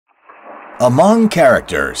Among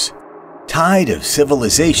characters, tide of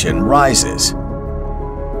civilization rises.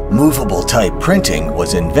 Movable type printing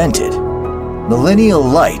was invented. Millennial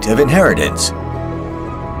light of inheritance.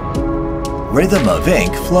 Rhythm of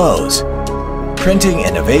ink flows. Printing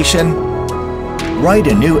innovation. Write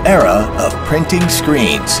a new era of printing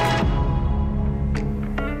screens.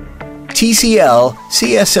 TCL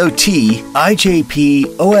CSOT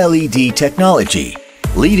IJP OLED technology.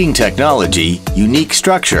 Leading technology, unique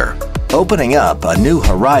structure, opening up a new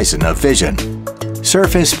horizon of vision.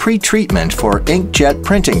 Surface pre-treatment for inkjet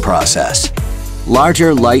printing process.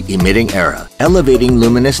 Larger light-emitting era, elevating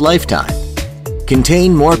luminous lifetime.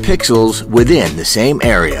 Contain more pixels within the same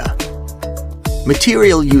area.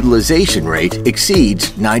 Material utilization rate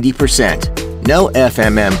exceeds 90%. No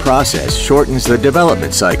FMM process shortens the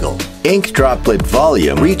development cycle. Ink droplet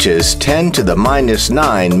volume reaches 10 to the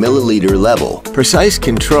 -9 milliliter level. Precise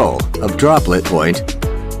control of droplet point,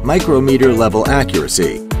 micrometer level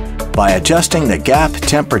accuracy. By adjusting the gap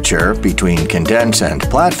temperature between condense and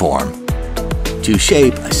platform to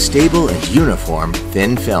shape a stable and uniform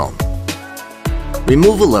thin film.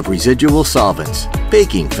 Removal of residual solvents,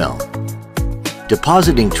 baking film.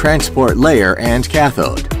 Depositing transport layer and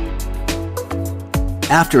cathode.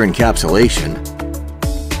 After encapsulation,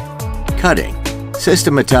 cutting,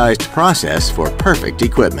 systematized process for perfect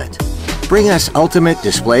equipment. Bring us ultimate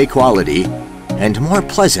display quality and more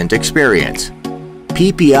pleasant experience.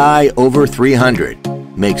 PPI over 300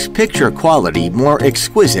 makes picture quality more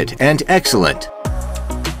exquisite and excellent.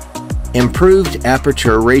 Improved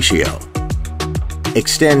aperture ratio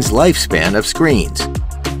extends lifespan of screens.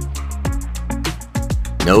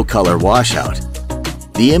 No color washout.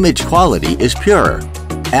 The image quality is pure.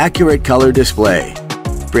 Accurate color display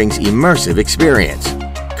brings immersive experience.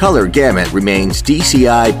 Color gamut remains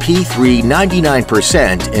DCI P3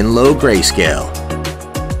 99% in low grayscale.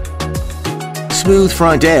 Smooth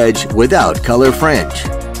front edge without color fringe.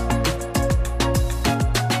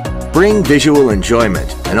 Bring visual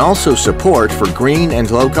enjoyment and also support for green and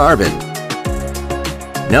low carbon.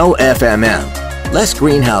 No FMM, less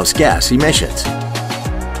greenhouse gas emissions.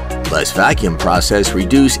 Less vacuum process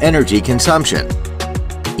reduce energy consumption.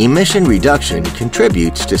 Emission reduction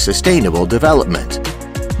contributes to sustainable development.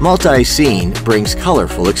 Multi-scene brings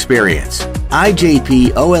colorful experience.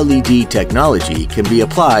 IJP OLED technology can be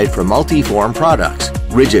applied for multi-form products.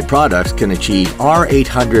 Rigid products can achieve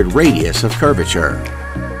R800 radius of curvature.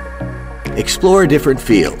 Explore different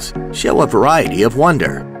fields. Show a variety of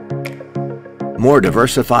wonder. More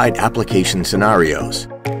diversified application scenarios.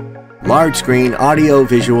 Large screen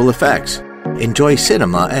audio-visual effects. Enjoy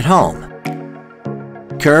cinema at home.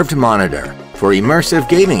 Curved monitor for immersive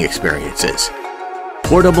gaming experiences.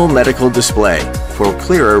 Portable medical display for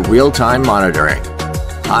clearer real-time monitoring.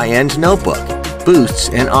 High-end notebook boosts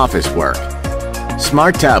in office work.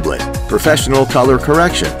 Smart tablet, professional color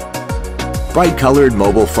correction. Bright-colored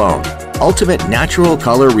mobile phone, ultimate natural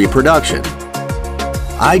color reproduction.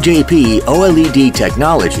 IJP OLED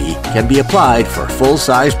technology can be applied for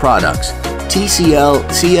full-size products. TCL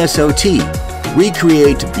CSOT,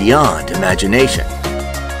 recreate beyond imagination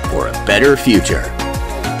for a better future.